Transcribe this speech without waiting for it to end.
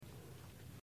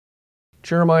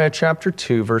Jeremiah chapter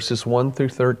 2, verses 1 through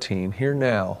 13. Hear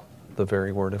now the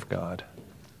very word of God.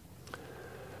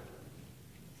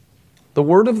 The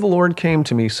word of the Lord came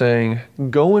to me, saying,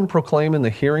 Go and proclaim in the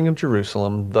hearing of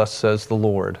Jerusalem, thus says the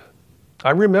Lord. I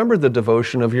remember the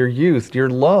devotion of your youth, your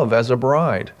love as a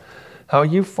bride, how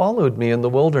you followed me in the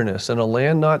wilderness in a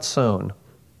land not sown.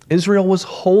 Israel was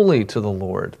holy to the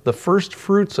Lord, the first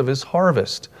fruits of his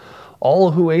harvest.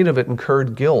 All who ate of it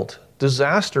incurred guilt.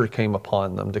 Disaster came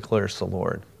upon them, declares the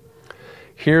Lord.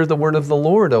 Hear the word of the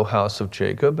Lord, O house of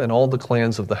Jacob, and all the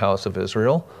clans of the house of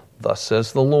Israel. Thus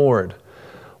says the Lord.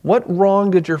 What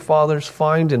wrong did your fathers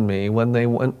find in me when they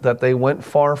went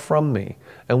far from me,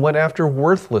 and went after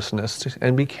worthlessness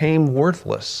and became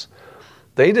worthless?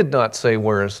 They did not say,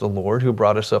 Where is the Lord, who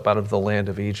brought us up out of the land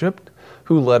of Egypt,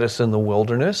 who led us in the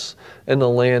wilderness, in the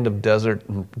land of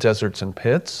deserts and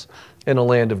pits, in a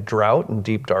land of drought and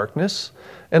deep darkness,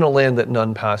 in a land that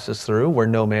none passes through, where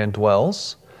no man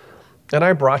dwells. And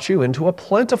I brought you into a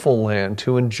plentiful land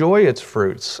to enjoy its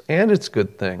fruits and its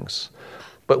good things.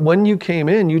 But when you came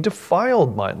in, you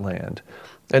defiled my land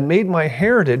and made my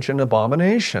heritage an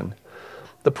abomination.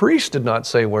 The priests did not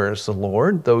say, Where is the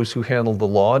Lord? Those who handled the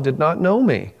law did not know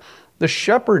me. The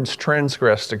shepherds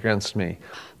transgressed against me.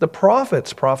 The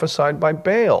prophets prophesied by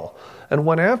Baal and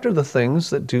went after things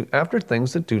that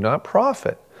do not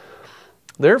profit.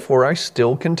 Therefore I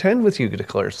still contend with you,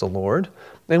 declares the Lord,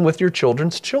 and with your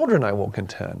children's children I will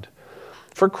contend.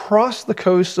 For cross the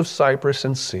coasts of Cyprus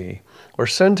and see, or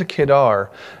send to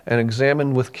Kedar and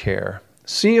examine with care.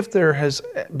 See if there has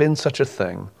been such a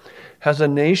thing. Has a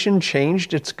nation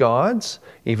changed its gods,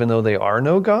 even though they are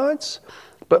no gods?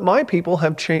 But my people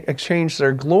have exchanged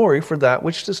their glory for that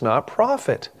which does not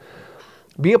profit.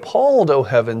 Be appalled, O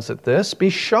heavens, at this. Be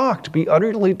shocked, be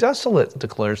utterly desolate,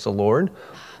 declares the Lord.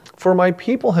 For my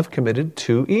people have committed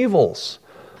two evils.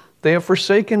 They have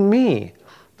forsaken me,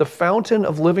 the fountain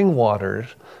of living waters,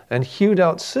 and hewed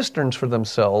out cisterns for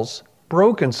themselves,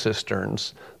 broken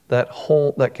cisterns that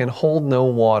can hold no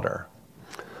water.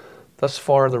 Thus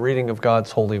far, the reading of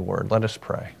God's holy word. Let us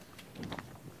pray.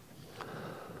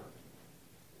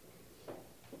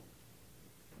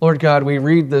 Lord God, we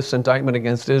read this indictment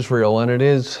against Israel, and it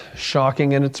is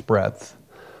shocking in its breadth,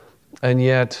 and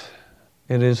yet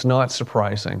it is not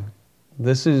surprising.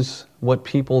 This is what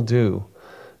people do.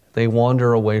 They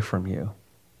wander away from you.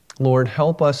 Lord,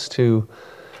 help us to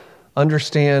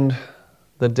understand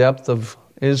the depth of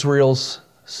Israel's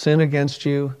sin against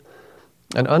you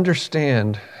and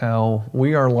understand how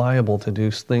we are liable to do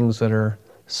things that are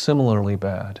similarly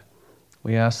bad.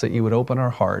 We ask that you would open our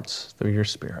hearts through your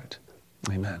Spirit.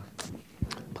 Amen.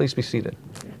 Please be seated.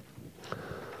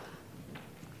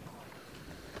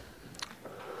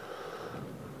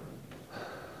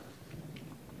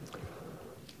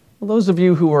 Well, those of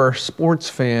you who are sports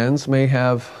fans may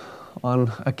have,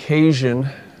 on occasion,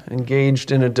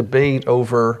 engaged in a debate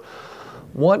over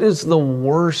what is the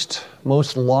worst,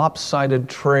 most lopsided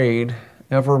trade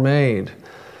ever made.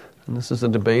 And this is a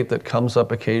debate that comes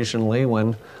up occasionally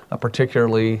when a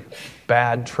particularly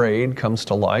bad trade comes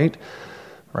to light.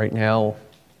 Right now,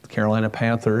 the Carolina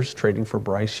Panthers trading for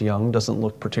Bryce Young doesn't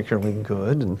look particularly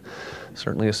good, and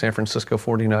certainly the San Francisco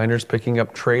 49ers picking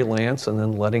up Trey Lance and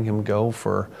then letting him go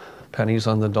for pennies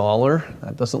on the dollar.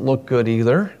 That doesn't look good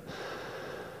either.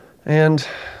 And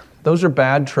those are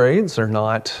bad trades. They're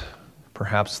not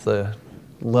perhaps the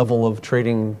level of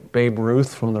trading Babe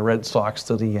Ruth from the Red Sox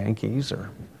to the Yankees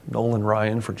or Nolan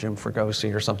Ryan for Jim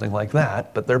Fregosi or something like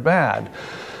that, but they're bad.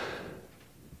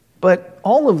 But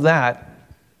all of that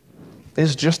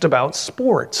is just about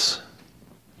sports.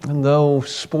 And though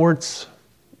sports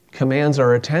commands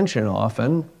our attention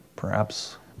often,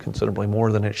 perhaps considerably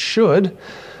more than it should,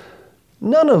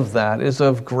 none of that is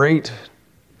of great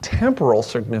temporal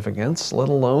significance, let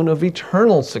alone of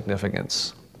eternal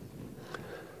significance.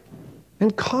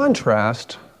 In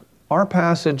contrast, our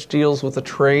passage deals with a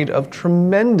trade of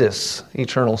tremendous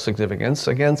eternal significance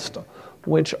against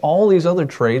which all these other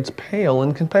trades pale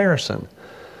in comparison.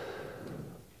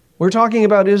 We're talking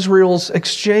about Israel's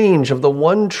exchange of the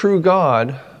one true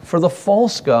God for the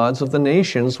false gods of the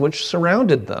nations which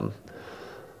surrounded them.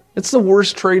 It's the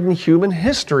worst trade in human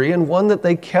history, and one that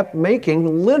they kept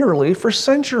making literally for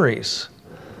centuries.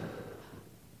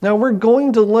 Now we're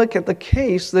going to look at the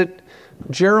case that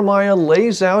Jeremiah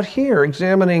lays out here,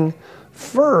 examining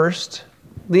first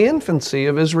the infancy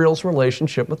of Israel's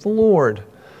relationship with the Lord,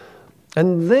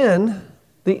 and then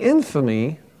the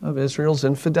infamy of Israel's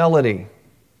infidelity.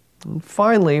 And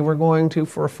finally, we're going to,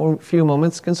 for a few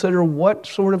moments, consider what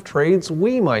sort of trades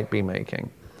we might be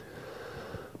making.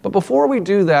 But before we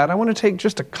do that, I want to take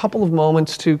just a couple of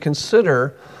moments to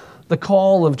consider the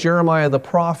call of Jeremiah the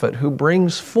prophet, who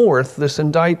brings forth this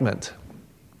indictment.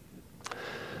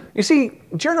 You see,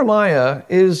 Jeremiah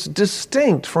is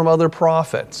distinct from other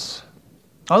prophets.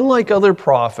 Unlike other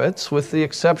prophets, with the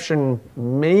exception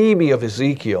maybe of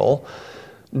Ezekiel,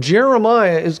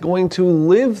 Jeremiah is going to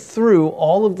live through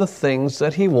all of the things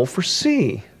that he will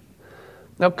foresee.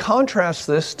 Now contrast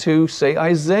this to, say,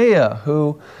 Isaiah,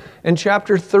 who in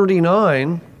chapter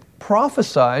 39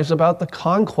 prophesies about the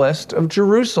conquest of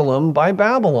Jerusalem by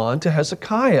Babylon to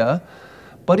Hezekiah,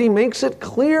 but he makes it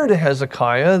clear to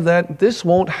Hezekiah that this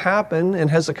won't happen in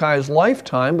Hezekiah's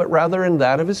lifetime, but rather in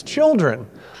that of his children,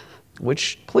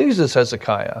 which pleases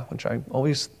Hezekiah, which I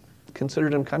always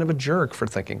considered him kind of a jerk for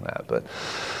thinking that.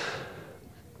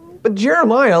 But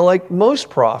Jeremiah, like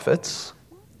most prophets,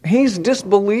 he's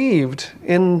disbelieved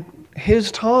in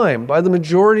his time by the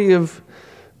majority of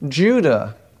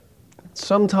Judah.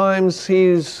 Sometimes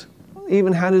he's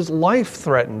even had his life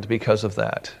threatened because of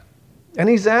that. And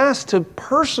he's asked to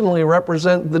personally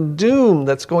represent the doom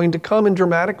that's going to come in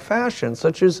dramatic fashion,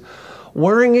 such as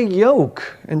wearing a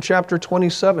yoke in chapter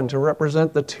 27 to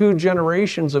represent the 2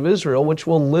 generations of Israel which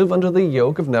will live under the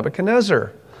yoke of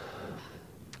Nebuchadnezzar.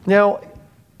 Now,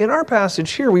 in our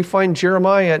passage here, we find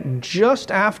Jeremiah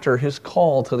just after his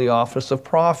call to the office of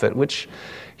prophet, which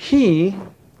he,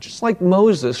 just like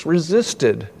Moses,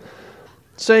 resisted,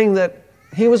 saying that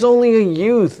he was only a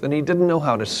youth and he didn't know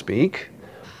how to speak.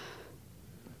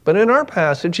 But in our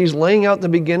passage, he's laying out the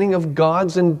beginning of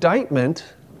God's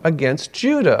indictment against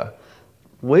Judah,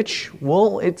 which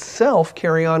will itself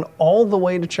carry on all the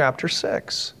way to chapter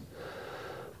 6.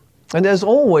 And as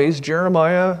always,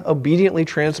 Jeremiah obediently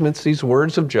transmits these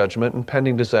words of judgment and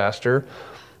pending disaster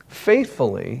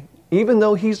faithfully, even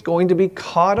though he's going to be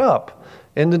caught up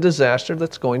in the disaster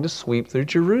that's going to sweep through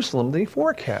Jerusalem that he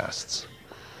forecasts.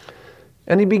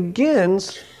 And he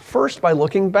begins first by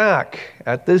looking back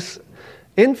at this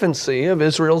infancy of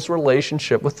Israel's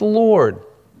relationship with the Lord.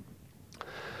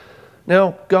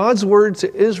 Now, God's word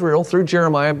to Israel through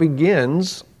Jeremiah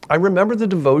begins, "I remember the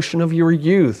devotion of your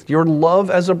youth, your love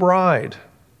as a bride,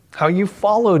 how you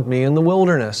followed me in the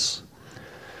wilderness."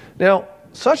 Now,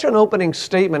 such an opening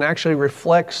statement actually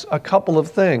reflects a couple of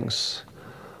things.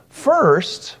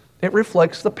 First, it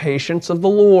reflects the patience of the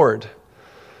Lord,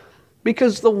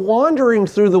 because the wandering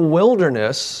through the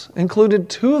wilderness included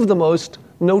 2 of the most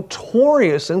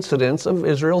notorious incidents of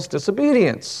Israel's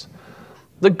disobedience: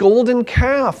 the golden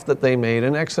calf that they made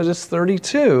in Exodus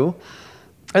 32,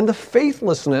 and the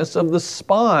faithlessness of the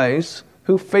spies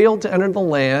who failed to enter the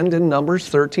land in Numbers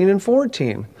 13 and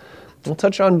 14. We'll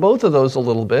touch on both of those a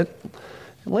little bit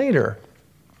later.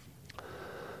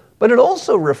 But it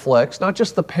also reflects not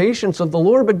just the patience of the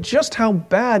Lord, but just how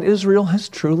bad Israel has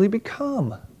truly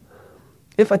become.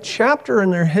 If a chapter in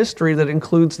their history that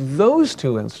includes those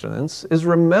 2 incidents is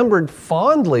remembered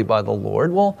fondly by the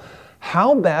Lord, well,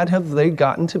 how bad have they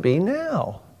gotten to be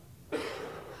now?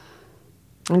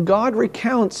 And God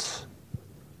recounts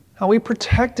how he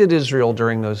protected Israel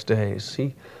during those days.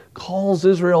 He calls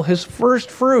Israel his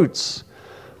first fruits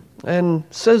and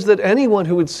says that anyone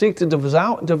who would seek to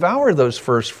devour those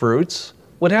first fruits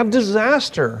would have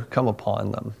disaster come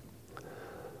upon them.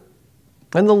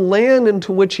 And the land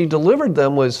into which he delivered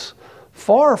them was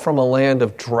far from a land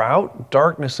of drought,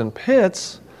 darkness, and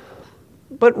pits,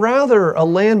 but rather a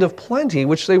land of plenty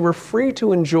which they were free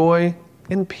to enjoy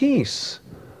in peace,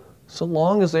 so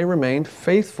long as they remained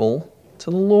faithful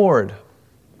to the Lord.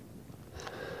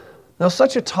 Now,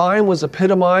 such a time was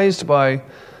epitomized by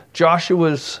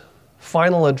Joshua's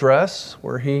final address,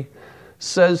 where he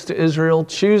says to Israel,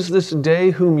 "Choose this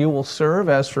day whom you will serve.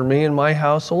 As for me and my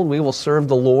household, we will serve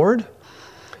the Lord."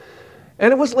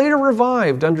 And it was later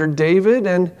revived under David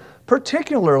and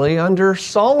particularly under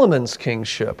Solomon's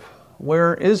kingship,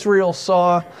 where Israel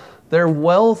saw their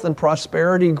wealth and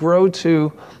prosperity grow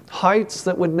to heights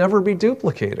that would never be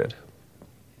duplicated.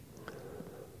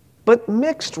 But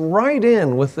mixed right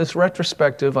in with this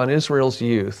retrospective on Israel's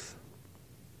youth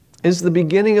is the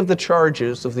beginning of the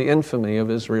charges of the infamy of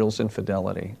Israel's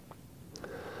infidelity.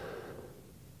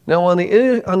 Now, on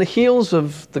the heels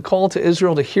of the call to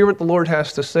Israel to hear what the Lord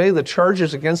has to say, the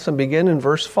charges against them begin in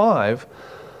verse 5,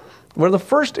 where the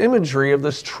first imagery of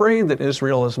this trade that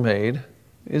Israel has made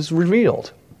is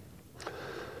revealed.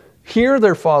 "Here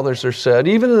their fathers are said,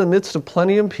 even in the midst of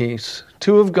plenty and peace,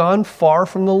 to have gone far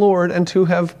from the Lord and to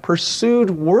have pursued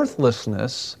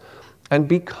worthlessness and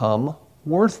become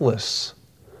worthless."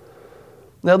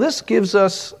 Now, this gives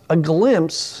us a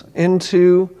glimpse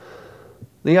into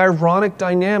the ironic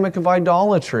dynamic of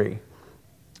idolatry,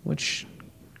 which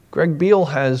Greg Beale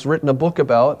has written a book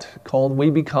about called "We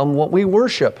Become What We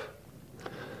Worship."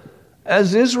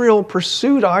 As Israel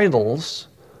pursued idols,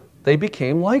 they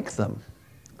became like them.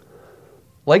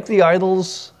 Like the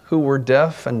idols who were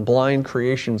deaf and blind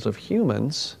creations of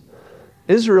humans,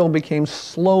 Israel became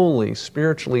slowly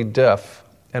spiritually deaf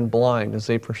and blind as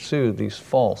they pursued these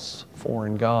false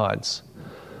foreign gods.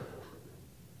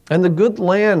 And the good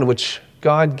land which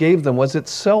God gave them was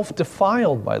itself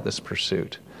defiled by this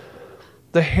pursuit.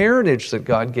 The heritage that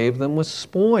God gave them was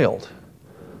spoiled.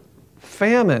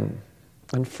 Famine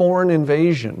and foreign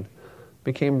invasion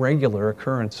became regular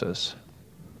occurrences.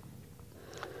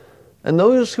 And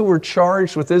those who were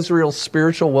charged with Israel's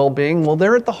spiritual well-being, well,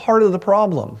 they're at the heart of the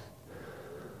problem.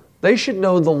 They should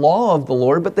know the law of the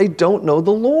Lord, but they don't know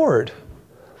the Lord.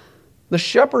 The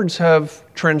shepherds have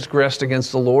transgressed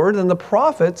against the Lord, and the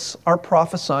prophets are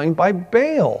prophesying by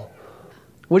Baal,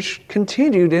 which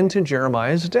continued into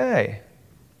Jeremiah's day.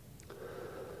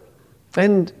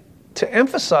 And to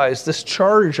emphasize this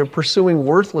charge of pursuing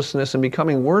worthlessness and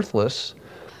becoming worthless,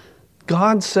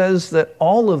 God says that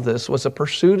all of this was a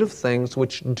pursuit of things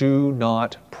which do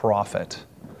not profit.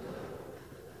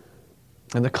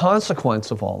 And the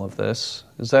consequence of all of this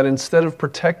is that instead of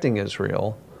protecting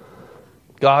Israel,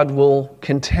 God will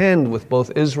contend with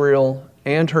both Israel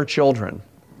and her children.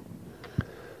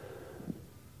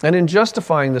 And in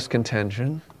justifying this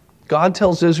contention, God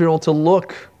tells Israel to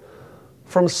look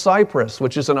from Cyprus,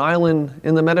 which is an island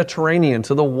in the Mediterranean,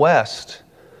 to the west,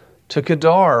 to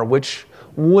Kedar, which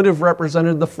would have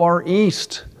represented the far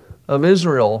east of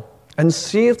Israel, and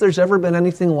see if there's ever been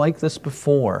anything like this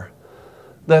before,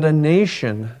 that a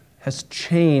nation has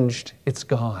changed its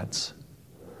gods.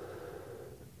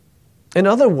 In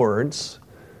other words,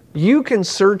 you can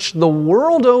search the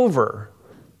world over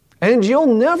and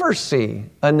you'll never see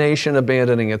a nation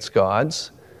abandoning its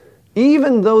gods,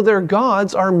 even though their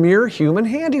gods are mere human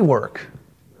handiwork.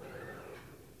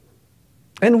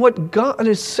 And what God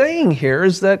is saying here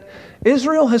is that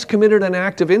Israel has committed an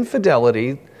act of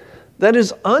infidelity that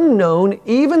is unknown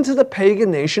even to the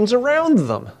pagan nations around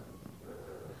them.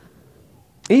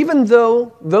 Even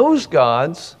though those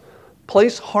gods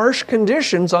place harsh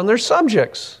conditions on their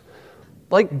subjects,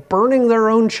 like burning their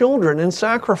own children in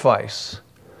sacrifice.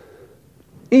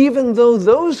 Even though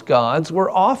those gods were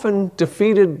often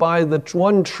defeated by the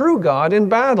one true God in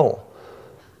battle,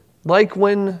 like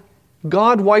when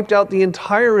God wiped out the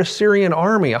entire Assyrian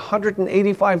army,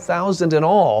 185,000 in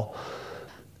all,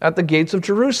 at the gates of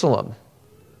Jerusalem.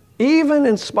 Even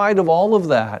in spite of all of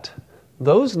that,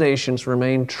 those nations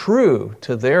remain true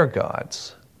to their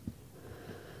gods.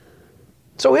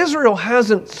 So Israel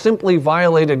hasn't simply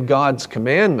violated God's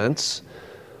commandments.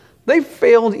 They've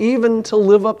failed even to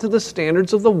live up to the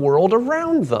standards of the world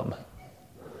around them.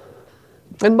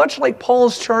 And much like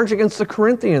Paul's charge against the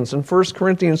Corinthians in 1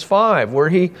 Corinthians 5, where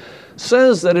he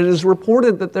says that it is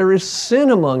reported that there is sin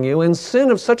among you, and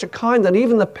sin of such a kind that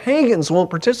even the pagans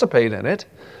won't participate in it,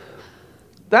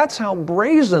 that's how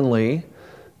brazenly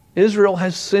Israel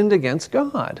has sinned against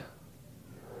God.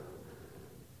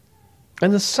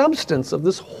 And the substance of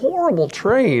this horrible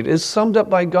trade is summed up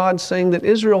by God saying that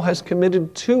Israel has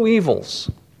committed two evils.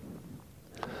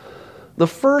 The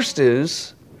first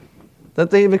is that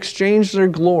they have exchanged their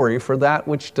glory for that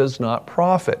which does not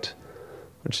profit,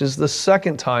 which is the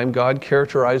second time God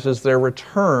characterizes their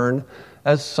return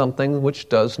as something which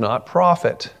does not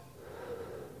profit.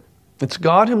 It's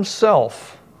God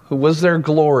Himself who was their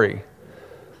glory,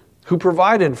 who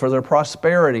provided for their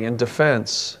prosperity and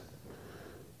defense.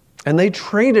 And they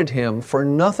traded Him for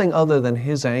nothing other than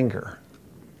His anger.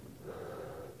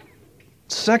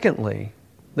 Secondly,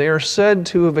 they are said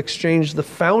to have exchanged the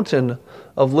fountain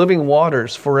of living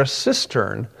waters for a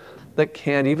cistern that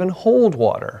can't even hold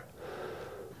water.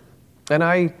 And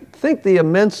I think the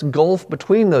immense gulf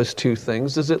between those two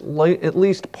things is at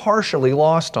least partially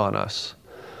lost on us.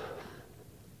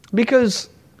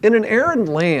 Because in an arid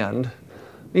land,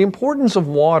 the importance of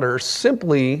water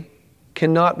simply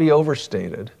cannot be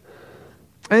overstated.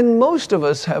 And most of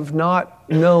us have not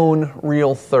known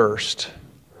real thirst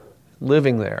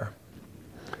living there.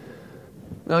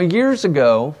 Now, years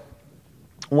ago,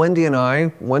 Wendy and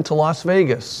I went to Las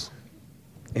Vegas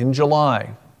in July.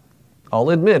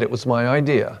 I'll admit it was my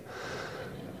idea.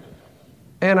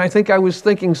 And I think I was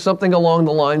thinking something along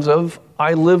the lines of,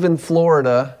 I live in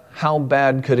Florida, how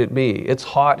bad could it be? It's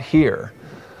hot here.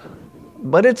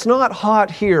 But it's not hot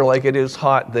here like it is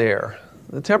hot there.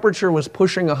 The temperature was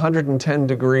pushing 110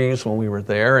 degrees when we were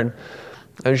there, and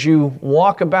as you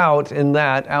walk about in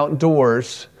that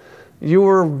outdoors, you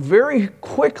were very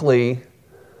quickly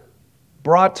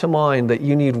brought to mind that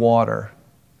you need water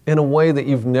in a way that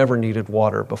you've never needed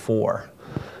water before.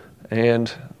 And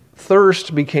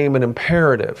thirst became an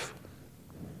imperative.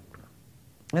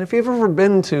 And if you've ever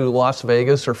been to Las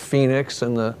Vegas or Phoenix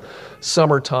in the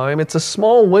summertime, it's a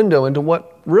small window into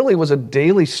what really was a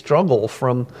daily struggle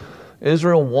from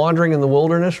Israel wandering in the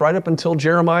wilderness right up until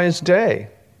Jeremiah's day.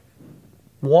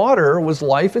 Water was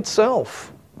life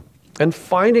itself, and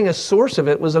finding a source of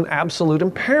it was an absolute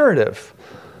imperative.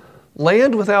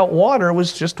 Land without water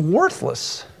was just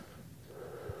worthless.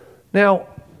 Now,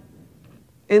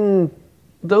 in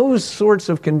those sorts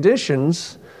of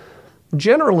conditions,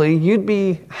 generally you'd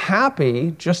be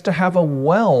happy just to have a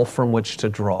well from which to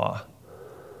draw.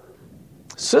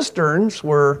 Cisterns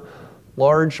were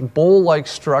large bowl-like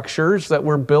structures that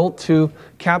were built to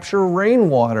capture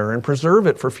rainwater and preserve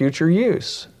it for future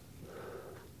use.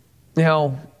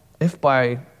 Now, if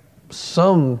by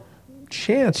some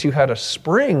chance you had a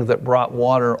spring that brought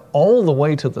water all the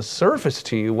way to the surface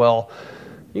to you, well,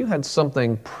 you had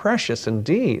something precious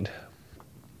indeed.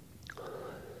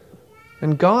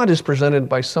 And God is presented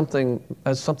by something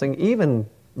even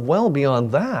well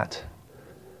beyond that,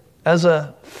 as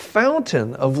a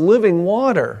fountain of living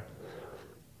water.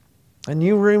 And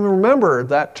you remember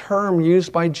that term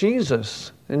used by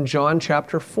Jesus in John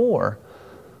chapter 4,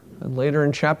 and later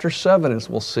in chapter 7, as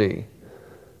we'll see,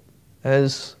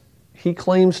 as he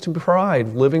claims to provide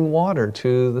living water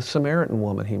to the Samaritan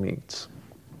woman he meets.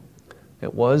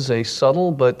 It was a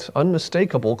subtle but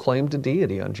unmistakable claim to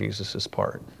deity on Jesus'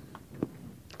 part.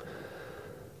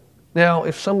 Now,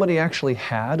 if somebody actually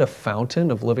had a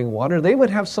fountain of living water, they would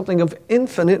have something of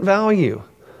infinite value.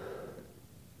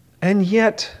 And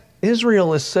yet,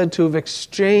 Israel is said to have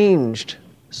exchanged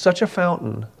such a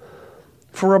fountain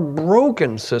for a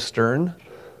broken cistern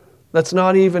that's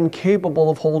not even capable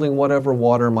of holding whatever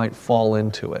water might fall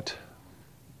into it.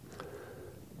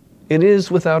 It is,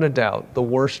 without a doubt, the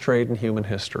worst trade in human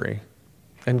history,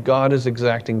 and God is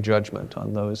exacting judgment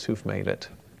on those who've made it.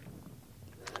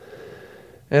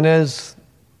 And as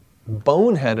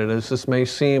boneheaded as this may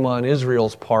seem on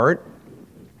Israel's part,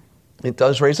 it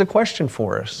does raise a question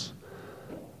for us.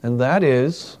 And that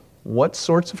is, what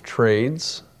sorts of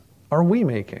trades are we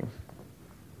making?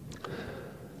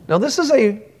 Now, this is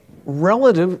a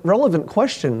relevant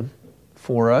question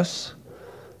for us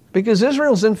because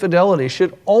Israel's infidelity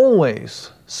should always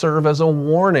serve as a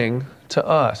warning to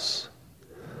us.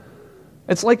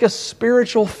 It's like a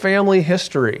spiritual family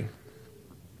history.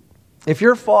 If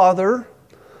your father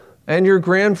and your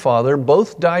grandfather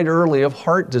both died early of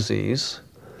heart disease,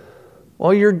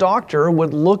 well, your doctor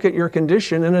would look at your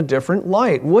condition in a different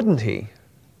light, wouldn't he?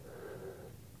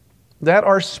 That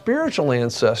our spiritual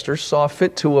ancestors saw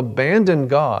fit to abandon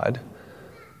God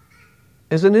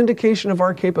is an indication of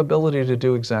our capability to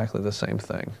do exactly the same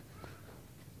thing.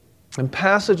 And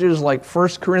passages like 1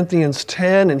 Corinthians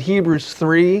 10 and Hebrews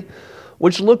 3,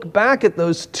 which look back at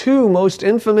those two most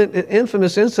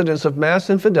infamous incidents of mass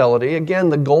infidelity, again,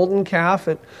 the golden calf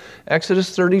at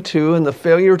Exodus 32 and the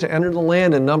failure to enter the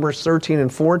land in Numbers 13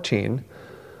 and 14,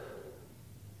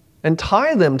 and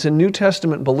tie them to New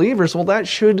Testament believers, well, that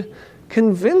should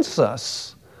convince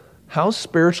us how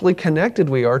spiritually connected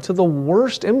we are to the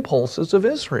worst impulses of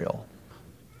Israel.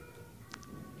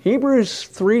 Hebrews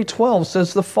 3:12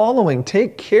 says the following,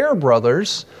 "Take care,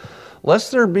 brothers,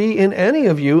 lest there be in any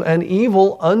of you an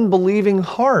evil, unbelieving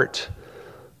heart,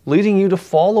 leading you to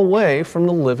fall away from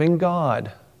the living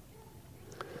God."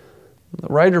 The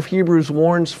writer of Hebrews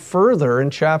warns further in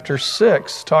chapter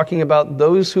 6, talking about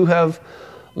those who have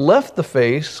left the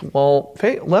faith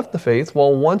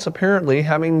while once apparently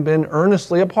having been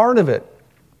earnestly a part of it.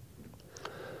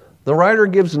 The writer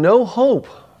gives no hope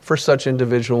for such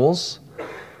individuals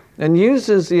and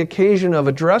uses the occasion of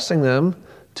addressing them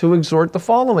to exhort the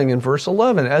following in verse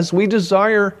 11, "As we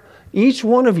desire each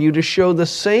one of you to show the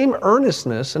same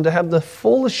earnestness and to have the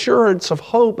full assurance of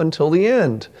hope until the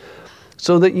end,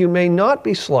 so that you may not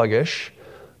be sluggish,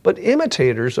 but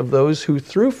imitators of those who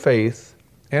through faith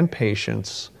and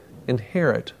patience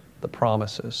inherit the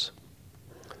promises."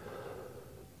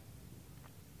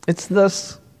 It's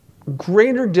thus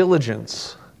greater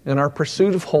diligence in our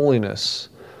pursuit of holiness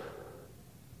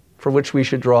for which we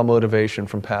should draw motivation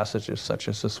from passages such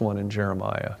as this one in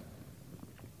Jeremiah.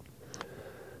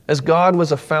 As God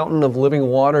was a fountain of living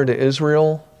water to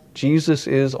Israel, Jesus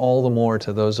is all the more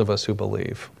to those of us who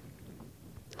believe.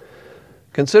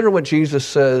 Consider what Jesus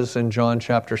says in John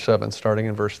chapter 7, starting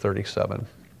in verse 37.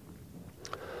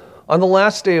 On the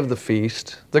last day of the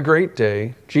feast, the great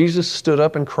day, Jesus stood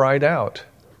up and cried out,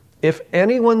 "If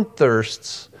anyone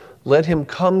thirsts, let him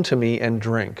come to me and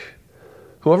drink.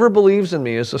 Whoever believes in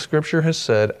me, as the scripture has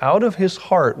said, out of his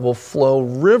heart will flow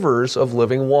rivers of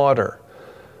living water."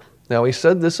 Now he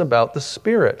said this about the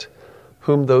Spirit,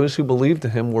 whom those who believed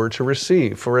in him were to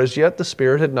receive. For as yet the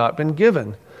Spirit had not been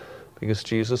given, because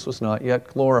Jesus was not yet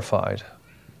glorified.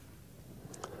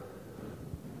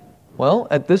 Well,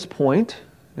 at this point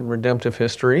in redemptive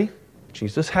history,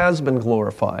 Jesus has been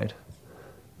glorified.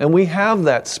 And we have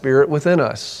that Spirit within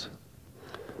us.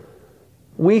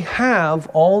 We have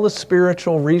all the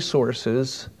spiritual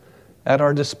resources at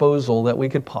our disposal that we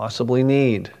could possibly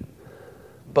need.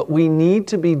 But we need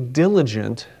to be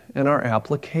diligent in our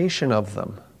application of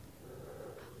them.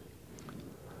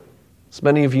 As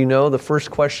many of you know, the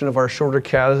first question of our shorter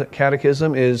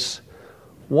catechism is,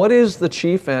 what is the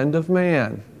chief end of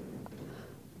man?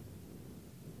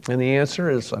 And the answer,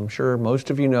 as I'm sure most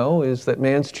of you know, is that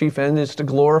man's chief end is to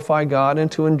glorify God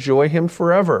and to enjoy Him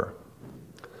forever.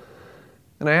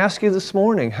 And I ask you this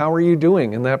morning, how are you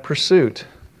doing in that pursuit?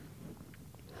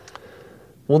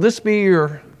 Will this be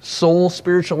your sole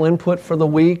spiritual input for the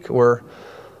week, or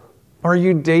are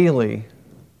you daily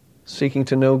seeking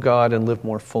to know God and live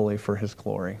more fully for His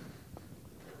glory?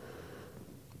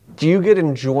 Do you get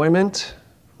enjoyment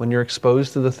when you're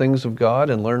exposed to the things of God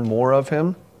and learn more of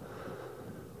Him?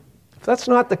 If that's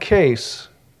not the case,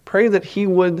 pray that He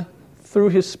would, through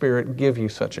His Spirit, give you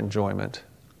such enjoyment.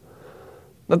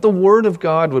 That the Word of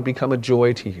God would become a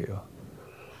joy to you.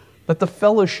 That the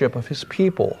fellowship of His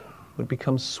people would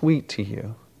become sweet to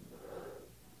you.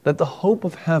 That the hope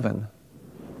of heaven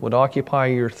would occupy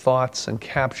your thoughts and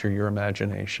capture your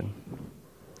imagination.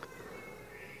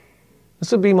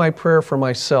 This would be my prayer for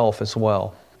myself as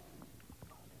well.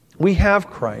 We have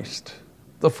Christ,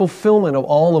 the fulfillment of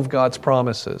all of God's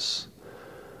promises.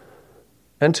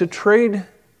 And to trade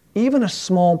even a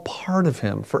small part of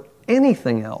Him for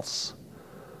anything else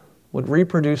would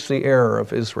reproduce the error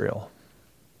of Israel.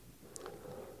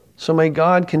 So may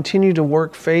God continue to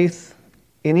work faith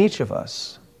in each of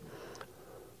us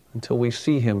until we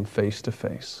see Him face to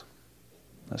face.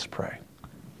 Let's pray.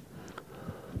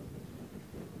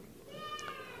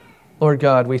 Lord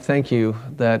God, we thank You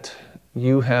that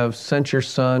You have sent Your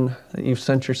Son, that You've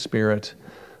sent Your Spirit,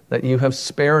 that You have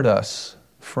spared us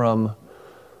from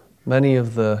many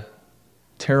of the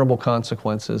terrible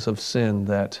consequences of sin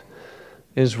that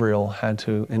Israel had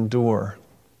to endure.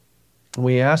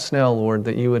 We ask now, Lord,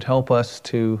 that You would help us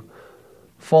to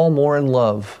fall more in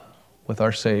love with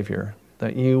our Savior,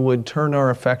 that You would turn our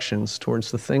affections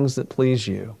towards the things that please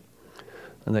You,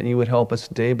 and that You would help us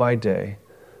day by day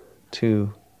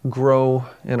to grow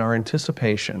in our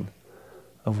anticipation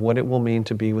of what it will mean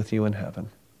to be with You in heaven.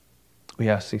 We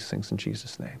ask these things in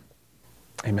Jesus' name.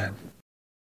 Amen.